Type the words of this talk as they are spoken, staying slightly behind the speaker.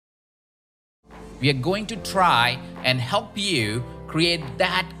we are going to try and help you create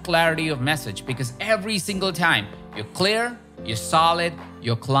that clarity of message, because every single time you're clear, you're solid,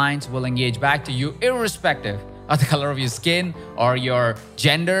 your clients will engage back to you irrespective of the color of your skin or your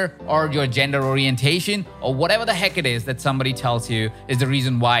gender orientation or whatever the heck it is that somebody tells you is the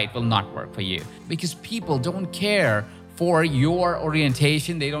reason why it will not work for you. Because people don't care for your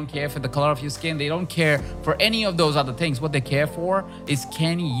orientation, they don't care for the color of your skin, they don't care for any of those other things. What they care for is,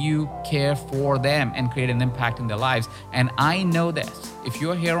 can you care for them and create an impact in their lives? And I know this, if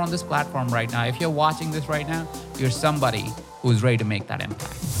you're here on this platform right now, if you're watching this right now, you're somebody who's ready to make that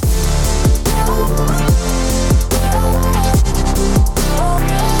impact.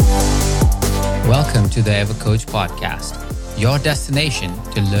 Welcome to the Ever Coach Podcast, your destination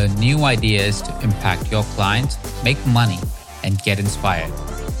to learn new ideas to impact your clients, make money, and get inspired.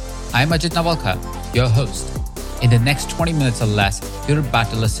 I'm Ajit Nawalkar, your host. In the next 20 minutes or less, you're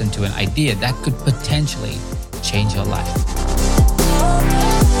about to listen to an idea that could potentially change your life.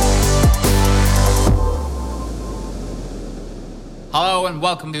 Hello and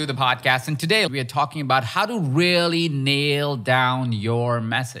welcome to the podcast. And today we are talking about how to really nail down your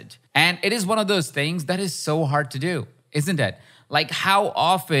message. And it is one of those things that is so hard to do, isn't it? Like, how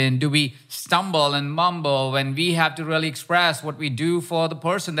often do we stumble and mumble when we have to really express what we do for the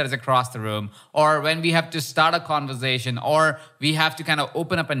person that is across the room, or when we have to start a conversation, or we have to kind of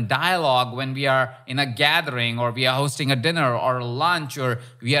open up and dialogue when we are in a gathering, or we are hosting a dinner or a lunch, or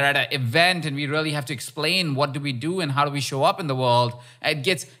we are at an event and we really have to explain what do we do and how do we show up in the world. It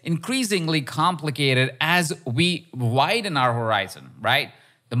gets increasingly complicated as we widen our horizon, right?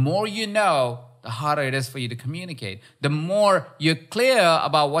 The more you know, the harder it is for you to communicate. The more you're clear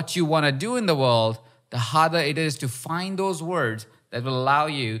about what you want to do in the world, the harder it is to find those words that will allow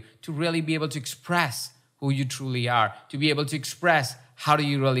you to really be able to express who you truly are, to be able to express how do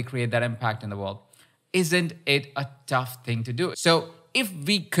you really create that impact in the world. Isn't it a tough thing to do? So if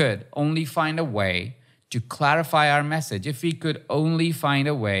we could only find a way to clarify our message, if we could only find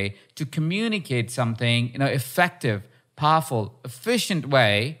a way to communicate something in an effective, powerful, efficient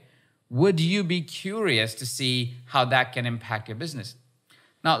way, would you be curious to see how that can impact your business?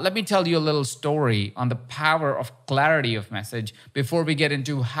 Now, let me tell you a little story on the power of clarity of message before we get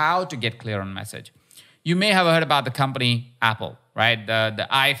into how to get clear on message. You may have heard about the company Apple, right? The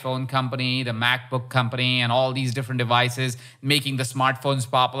iPhone company, the MacBook company, and all these different devices making the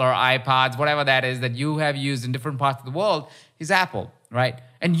smartphones popular, iPods, whatever that is that you have used in different parts of the world is Apple, right?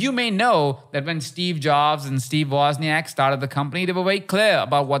 And you may know that when Steve Jobs and Steve Wozniak started the company, they were very clear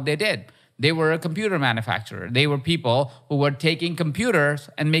about what they did. They were a computer manufacturer. They were people who were taking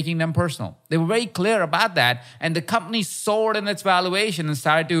computers and making them personal. They were very clear about that. And the company soared in its valuation and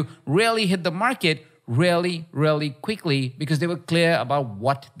started to really hit the market really, really quickly because they were clear about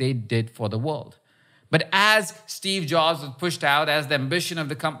what they did for the world. But as Steve Jobs was pushed out, as the ambition of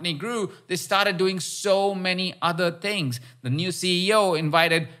the company grew, they started doing so many other things. The new CEO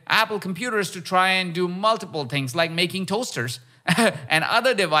invited Apple computers to try and do multiple things like making toasters and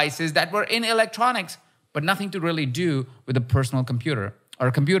other devices that were in electronics, but nothing to really do with a personal computer or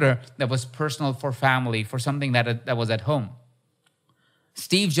a computer that was personal for family, for something that was at home.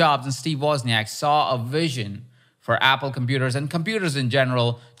 Steve Jobs and Steve Wozniak saw a vision for Apple computers and computers in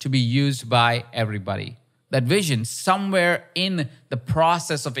general to be used by everybody. That vision, somewhere in the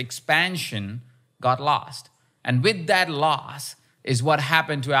process of expansion, got lost. And with that loss is what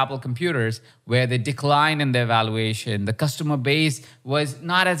happened to Apple computers, where they declined in their valuation. The customer base was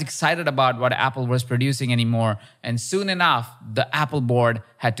not as excited about what Apple was producing anymore. And soon enough, the Apple board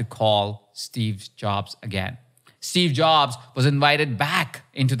had to call Steve Jobs again. Steve Jobs was invited back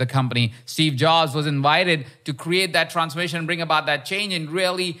into the company. Steve Jobs was invited to create that transformation and bring about that change and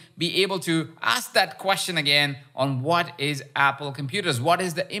really be able to ask that question again on what is Apple computers? What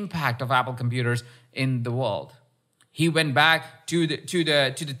is the impact of Apple computers in the world? He went back to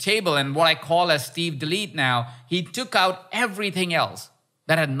the table, and what I call as Steve Delete now, he took out everything else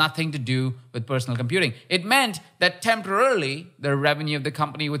that had nothing to do with personal computing. It meant that temporarily the revenue of the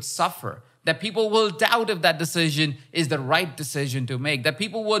company would suffer, that people will doubt if that decision is the right decision to make, that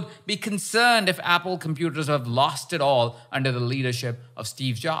people would be concerned if Apple computers have lost it all under the leadership of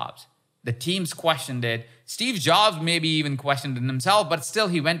Steve Jobs. The teams questioned it. Steve Jobs maybe even questioned it himself, but still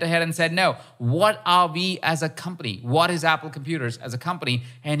he went ahead and said, no, what are we as a company? What is Apple computers as a company?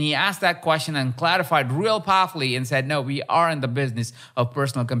 And he asked that question and clarified real powerfully and said, no, we are in the business of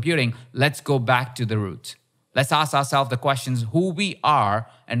personal computing. Let's go back to the roots. Let's ask ourselves the questions who we are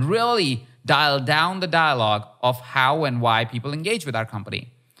and really dial down the dialogue of how and why people engage with our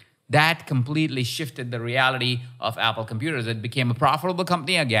company. That completely shifted the reality of Apple computers. It became a profitable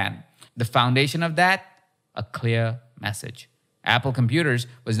company again. The foundation of that, a clear message. Apple Computers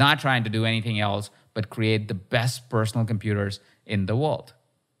was not trying to do anything else but create the best personal computers in the world.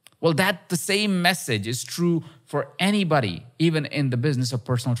 Well, that the same message is true for anybody, even in the business of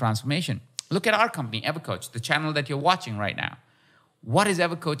personal transformation. Look at our company, EverCoach, the channel that you're watching right now. What does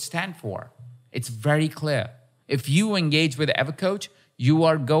EverCoach stand for? It's very clear. If you engage with EverCoach, you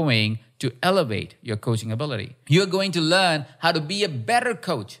are going to elevate your coaching ability. You're going to learn how to be a better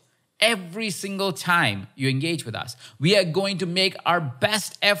coach every single time you engage with us. We are going to make our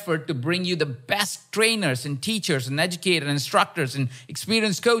best effort to bring you the best trainers and teachers and educators and instructors and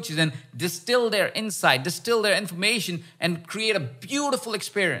experienced coaches and distill their insight, distill their information, and create a beautiful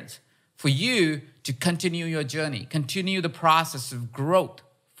experience for you to continue your journey, continue the process of growth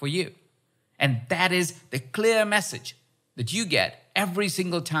for you. And that is the clear message that you get every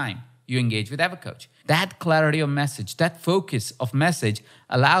single time you engage with EverCoach. That clarity of message, that focus of message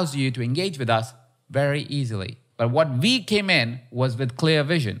allows you to engage with us very easily. But what we came in was with clear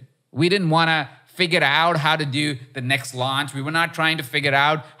vision. We didn't want to figure out how to do the next launch. We were not trying to figure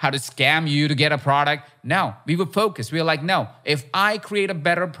out how to scam you to get a product. No, we were focused. We were like, no, if I create a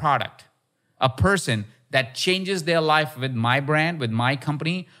better product, a person that changes their life with my brand, with my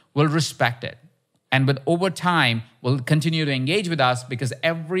company, will respect it. And with over time, will continue to engage with us because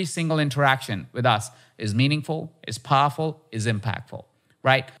every single interaction with us is meaningful, is powerful, is impactful,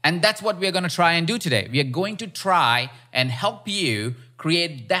 right? And that's what we're going to try and do today. We are going to try and help you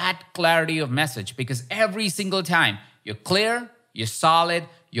create that clarity of message because every single time you're clear, you're solid,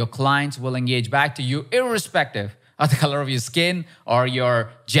 your clients will engage back to you irrespective of the color of your skin or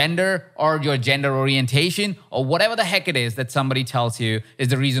your gender orientation or whatever the heck it is that somebody tells you is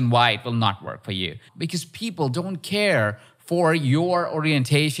the reason why it will not work for you. Because people don't care for your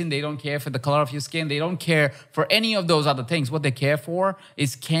orientation. They don't care for the color of your skin. They don't care for any of those other things. What they care for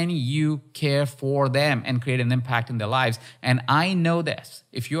is can you care for them and create an impact in their lives? And I know this.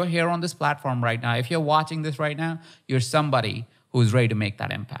 If you're here on this platform right now, if you're watching this right now, you're somebody who's ready to make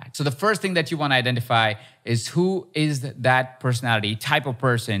that impact. So the first thing that you want to identify is who is that personality, type of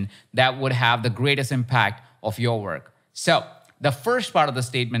person that would have the greatest impact of your work. So the first part of the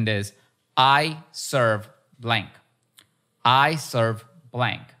statement is, I serve blank. I serve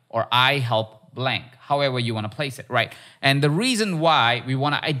blank, or I help blank, however you want to place it, right? And the reason why we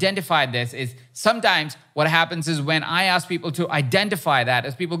want to identify this is sometimes what happens is when I ask people to identify that,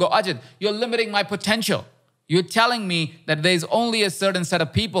 is people go, Ajit, you're limiting my potential. You're telling me that there's only a certain set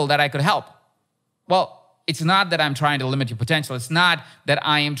of people that I could help. Well, it's not that I'm trying to limit your potential. It's not that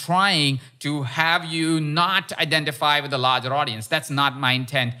I am trying to have you not identify with a larger audience. That's not my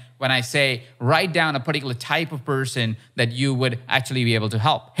intent when I say write down a particular type of person that you would actually be able to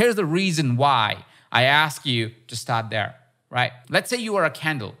help. Here's the reason why I ask you to start there, right? Let's say you are a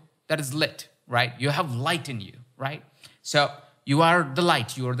candle that is lit, right? You have light in you, right? So you are the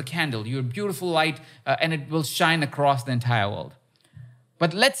light, you are the candle, you're a beautiful light, and it will shine across the entire world.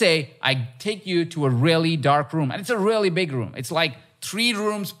 But let's say I take you to a really dark room, and it's a really big room. It's like 3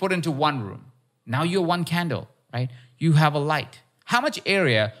 rooms put into 1 room. Now you're one candle, right? You have a light. How much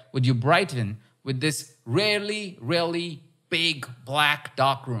area would you brighten with this really, really big, black,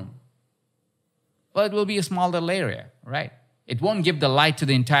 dark room? Well, it will be a small little area, right? It won't give the light to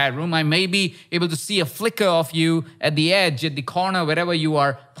the entire room. I may be able to see a flicker of you at the edge, at the corner, wherever you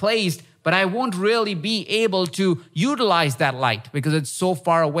are placed, but I won't really be able to utilize that light because it's so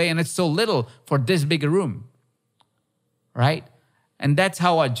far away and it's so little for this big a room, right? And that's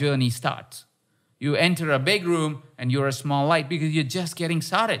how our journey starts. You enter a big room and you're a small light because you're just getting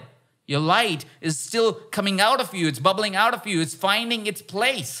started. Your light is still coming out of you. It's bubbling out of you. It's finding its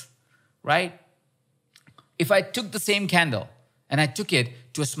place, right? If I took the same candle and I took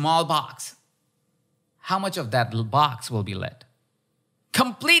it to a small box, how much of that little box will be lit?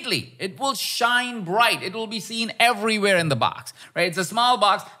 Completely. It will shine bright. It will be seen everywhere in the box, right? It's a small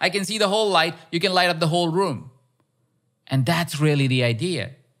box. I can see the whole light. You can light up the whole room. And that's really the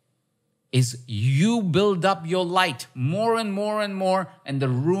idea, is you build up your light more and more and more, and the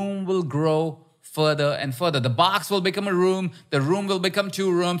room will grow further and further. The box will become a room, the room will become 2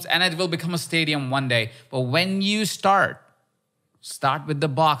 rooms, and it will become a stadium one day. But when you start with the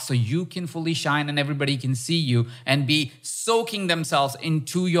box so you can fully shine and everybody can see you and be soaking themselves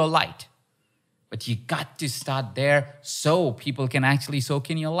into your light. But you got to start there so people can actually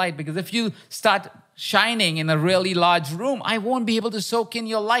soak in your light. Because if you start shining in a really large room, I won't be able to soak in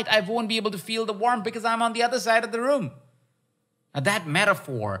your light. I won't be able to feel the warmth because I'm on the other side of the room. Now that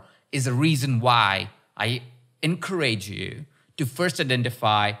metaphor is the reason why I encourage you to first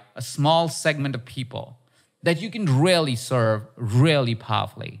identify a small segment of people that you can really serve really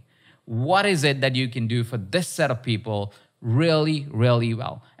powerfully. what is it that you can do for this set of people really, really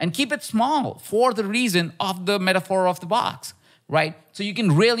well. And keep it small for the reason of the metaphor of the box, right? So you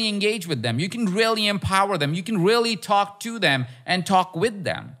can really engage with them. You can really empower them. You can really talk to them and talk with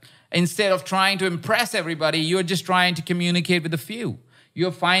them. Instead of trying to impress everybody, you're just trying to communicate with a few.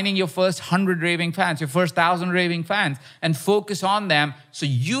 You're finding your first 100 raving fans, your first 1,000 raving fans, and focus on them so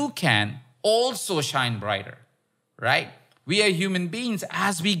you can also shine brighter, right? We are human beings.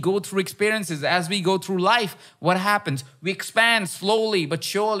 As we go through experiences, as we go through life, what happens? We expand slowly but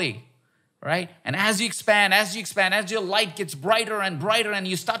surely, right? And as you expand, as your light gets brighter and brighter and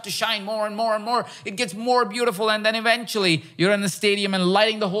you start to shine more and more and more, it gets more beautiful. And then eventually you're in the stadium and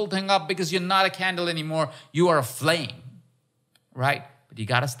lighting the whole thing up because you're not a candle anymore. You are a flame, right? But you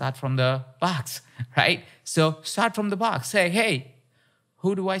got to start from the box, right? So start from the box. Say, hey,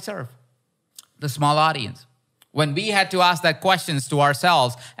 who do I serve? The small audience. When we had to ask that questions to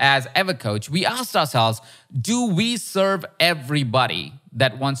ourselves as EverCoach, we asked ourselves, do we serve everybody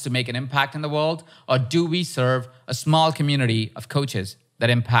that wants to make an impact in the world? Or do we serve a small community of coaches that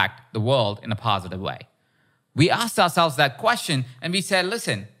impact the world in a positive way? We asked ourselves that question and we said,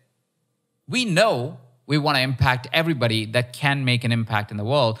 listen, we know we want to impact everybody that can make an impact in the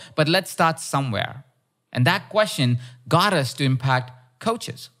world, but let's start somewhere. And that question got us to impact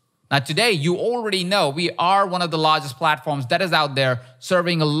coaches. Now, today, you already know we are one of the largest platforms that is out there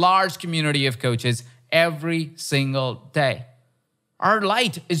serving a large community of coaches every single day. Our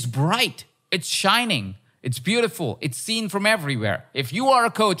light is bright. It's shining. It's beautiful. It's seen from everywhere. If you are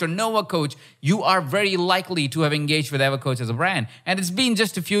a coach or know a coach, you are very likely to have engaged with EverCoach as a brand. And it's been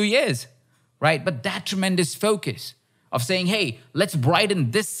just a few years, right? But that tremendous focus of saying, hey, let's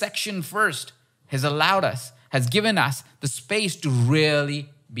brighten this section first has allowed us, has given us the space to really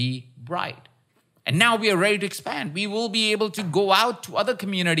be bright. And now we are ready to expand. We will be able to go out to other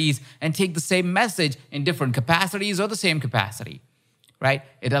communities and take the same message in different capacities or the same capacity, right?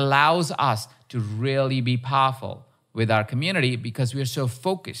 It allows us to really be powerful with our community because we are so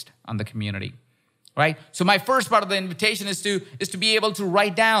focused on the community, right? So my first part of the invitation is to be able to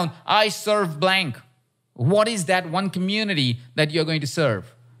write down, I serve blank. What is that one community that you're going to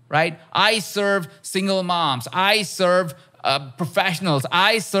serve, right? I serve single moms. I serve professionals.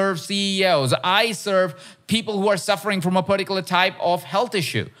 I serve CEOs. I serve people who are suffering from a particular type of health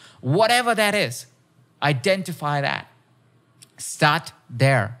issue. Whatever that is, identify that. Start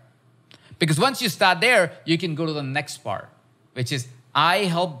there. Because once you start there, you can go to the next part, which is I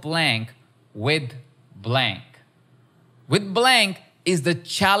help blank with blank. With blank is the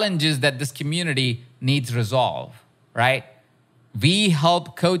challenges that this community needs resolve, right? We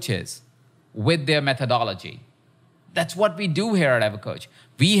help coaches with their methodology. That's what we do here at EverCoach.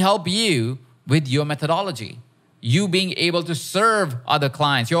 We help you with your methodology. You being able to serve other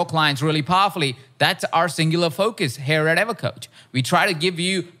clients, your clients really powerfully. That's our singular focus here at EverCoach. We try to give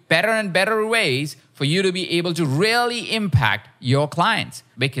you better and better ways for you to be able to really impact your clients.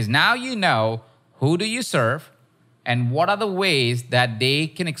 Because now you know who do you serve and what are the ways that they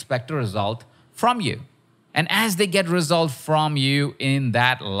can expect a result from you. And as they get result from you in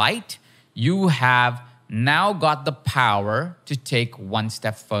that light, you have now got the power to take one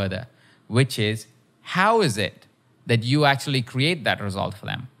step further, which is how is it that you actually create that result for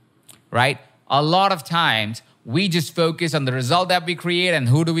them, right? A lot of times we just focus on the result that we create and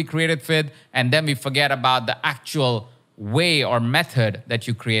who do we create it with, and then we forget about the actual way or method that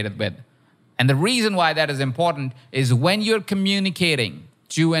you created with. And the reason why that is important is when you're communicating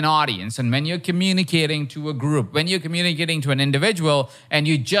to an audience and when you're communicating to a group, when you're communicating to an individual and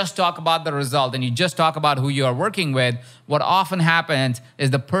you just talk about the result and you just talk about who you are working with, what often happens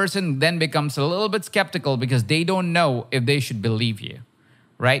is the person then becomes a little bit skeptical because they don't know if they should believe you,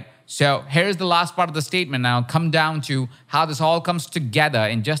 right? So here's the last part of the statement. Now come down to how this all comes together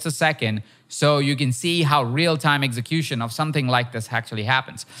in just a second so you can see how real-time execution of something like this actually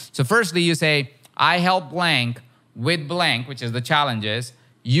happens. So firstly, you say, I help blank with blank, which is the challenges,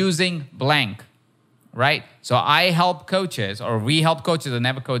 using blank, right? So I help coaches, or we help coaches in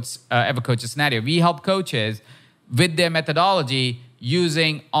EverCoach's scenario. We help coaches with their methodology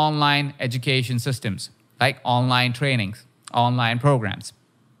using online education systems, like online trainings, online programs,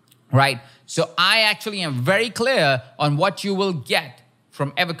 right? So I actually am very clear on what you will get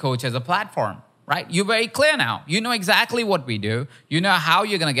from EverCoach as a platform, right? You're very clear now. You know exactly what we do. You know how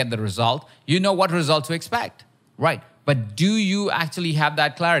you're going to get the result. You know what result to expect, right? But do you actually have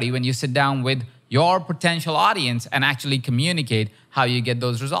that clarity when you sit down with your potential audience and actually communicate how you get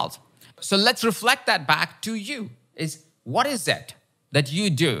those results? So let's reflect that back to you. What is it that you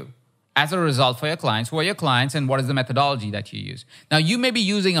do as a result for your clients. Who are your clients and what is the methodology that you use? Now, you may be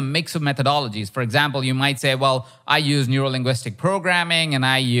using a mix of methodologies. For example, you might say, well, I use neuro-linguistic programming and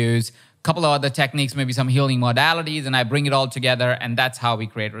I use a couple of other techniques, maybe some healing modalities, and I bring it all together and that's how we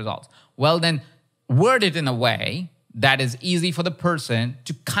create results. Well, then word it in a way that is easy for the person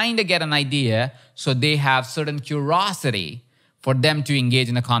to kind of get an idea so they have certain curiosity for them to engage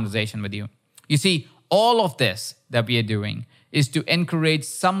in a conversation with you. You see, all of this that we are doing is to encourage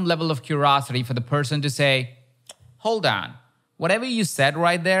some level of curiosity for the person to say, hold on, whatever you said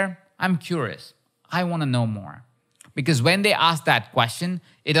right there, I'm curious. I want to know more. Because when they ask that question,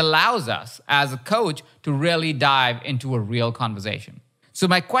 it allows us as a coach to really dive into a real conversation. So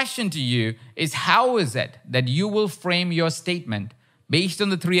my question to you is, how is it that you will frame your statement based on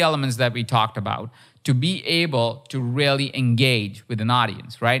the 3 elements that we talked about to be able to really engage with an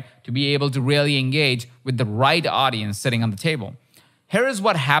audience, right? To be able to really engage with the right audience sitting on the table. Here is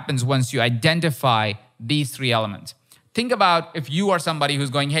what happens once you identify these 3 elements. Think about if you are somebody who's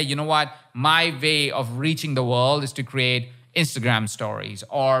going, hey, you know what? My way of reaching the world is to create Instagram stories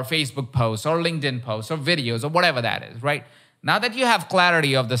or Facebook posts or LinkedIn posts or videos or whatever that is, right? Now that you have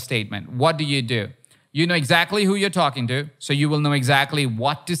clarity of the statement, what do? You know exactly who you're talking to, so you will know exactly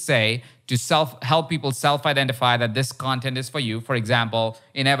what to say to help people self-identify that this content is for you. For example,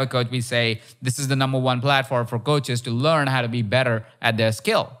 in EverCoach, we say this is the #1 platform for coaches to learn how to be better at their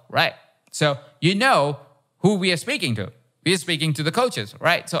skill, right? So you know who we are speaking to. We are speaking to the coaches,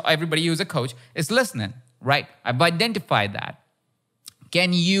 right? So everybody who's a coach is listening, right? I've identified that.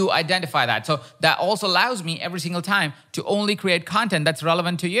 Can you identify that? So that also allows me every single time to only create content that's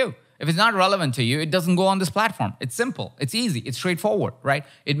relevant to you. If it's not relevant to you, it doesn't go on this platform. It's simple, it's easy, it's straightforward, right?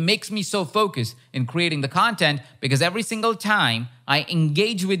 It makes me so focused in creating the content because every single time I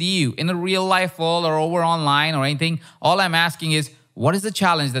engage with you in a real life world or over online or anything, all I'm asking is, what is the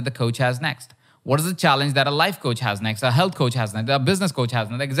challenge that the coach has next? What is the challenge that a life coach has next, a health coach has next, a business coach has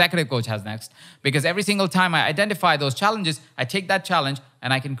next, an executive coach has next? Because every single time I identify those challenges, I take that challenge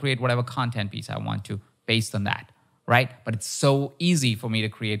and I can create whatever content piece I want to based on that, right? But it's so easy for me to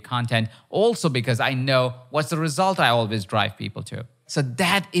create content also because I know what's the result I always drive people to. So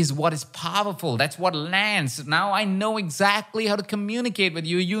that is what is powerful. That's what lands. Now I know exactly how to communicate with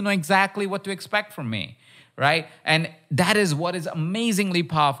you. You know exactly what to expect from me. Right? And that is what is amazingly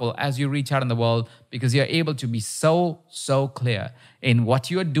powerful as you reach out in the world because you're able to be so clear in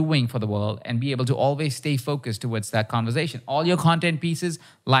what you're doing for the world and be able to always stay focused towards that conversation. All your content pieces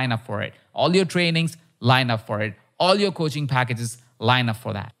line up for it. All your trainings line up for it. All your coaching packages line up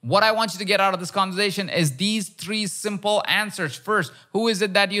for that. What I want you to get out of this conversation is these 3 simple answers. First, who is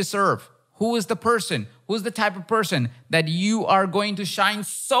it that you serve? Who is the person? Who's the type of person that you are going to shine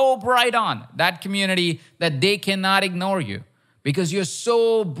so bright on? That community that they cannot ignore you because you're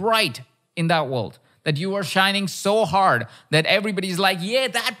so bright in that world that you are shining so hard that everybody's like, yeah,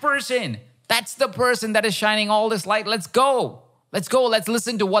 that person. That's the person that is shining all this light. Let's go. Let's go. Let's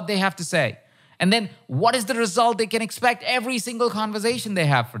listen to what they have to say. And then what is the result they can expect every single conversation they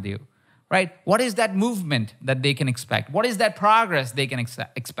have for you, right? What is that movement that they can expect? What is that progress they can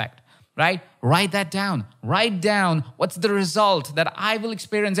expect? Right? Write that down. Write down what's the result that I will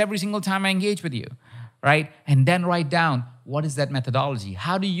experience every single time I engage with you, right? And then write down what is that methodology?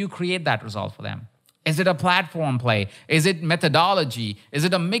 How do you create that result for them? Is it a platform play? Is it methodology? Is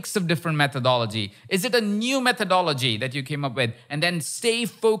it a mix of different methodology? Is it a new methodology that you came up with? And then stay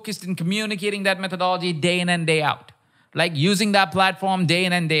focused in communicating that methodology day in and day out, like using that platform day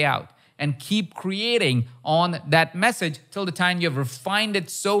in and day out. And keep creating on that message till the time you've refined it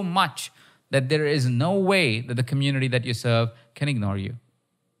so much that there is no way that the community that you serve can ignore you,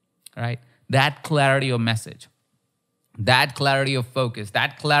 right? That clarity of message, that clarity of focus,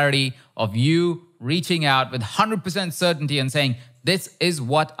 that clarity of you reaching out with 100% certainty and saying, this is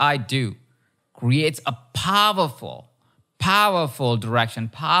what I do, creates a powerful direction,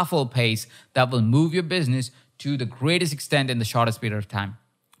 powerful pace that will move your business to the greatest extent in the shortest period of time.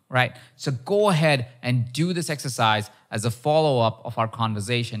 Right? So go ahead and do this exercise as a follow-up of our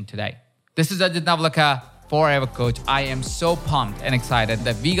conversation today. This is Ajit Navlaka for EverCoach. I am so pumped and excited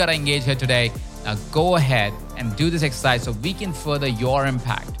that we got to engage here today. Now go ahead and do this exercise so we can further your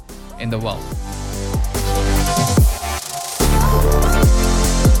impact in the world.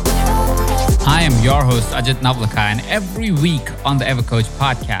 I am your host, Ajit Navlaka, and every week on the EverCoach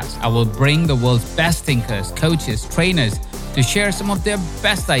podcast, I will bring the world's best thinkers, coaches, trainers, to share some of their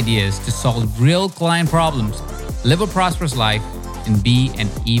best ideas to solve real client problems, live a prosperous life, and be an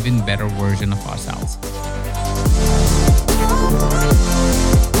even better version of ourselves.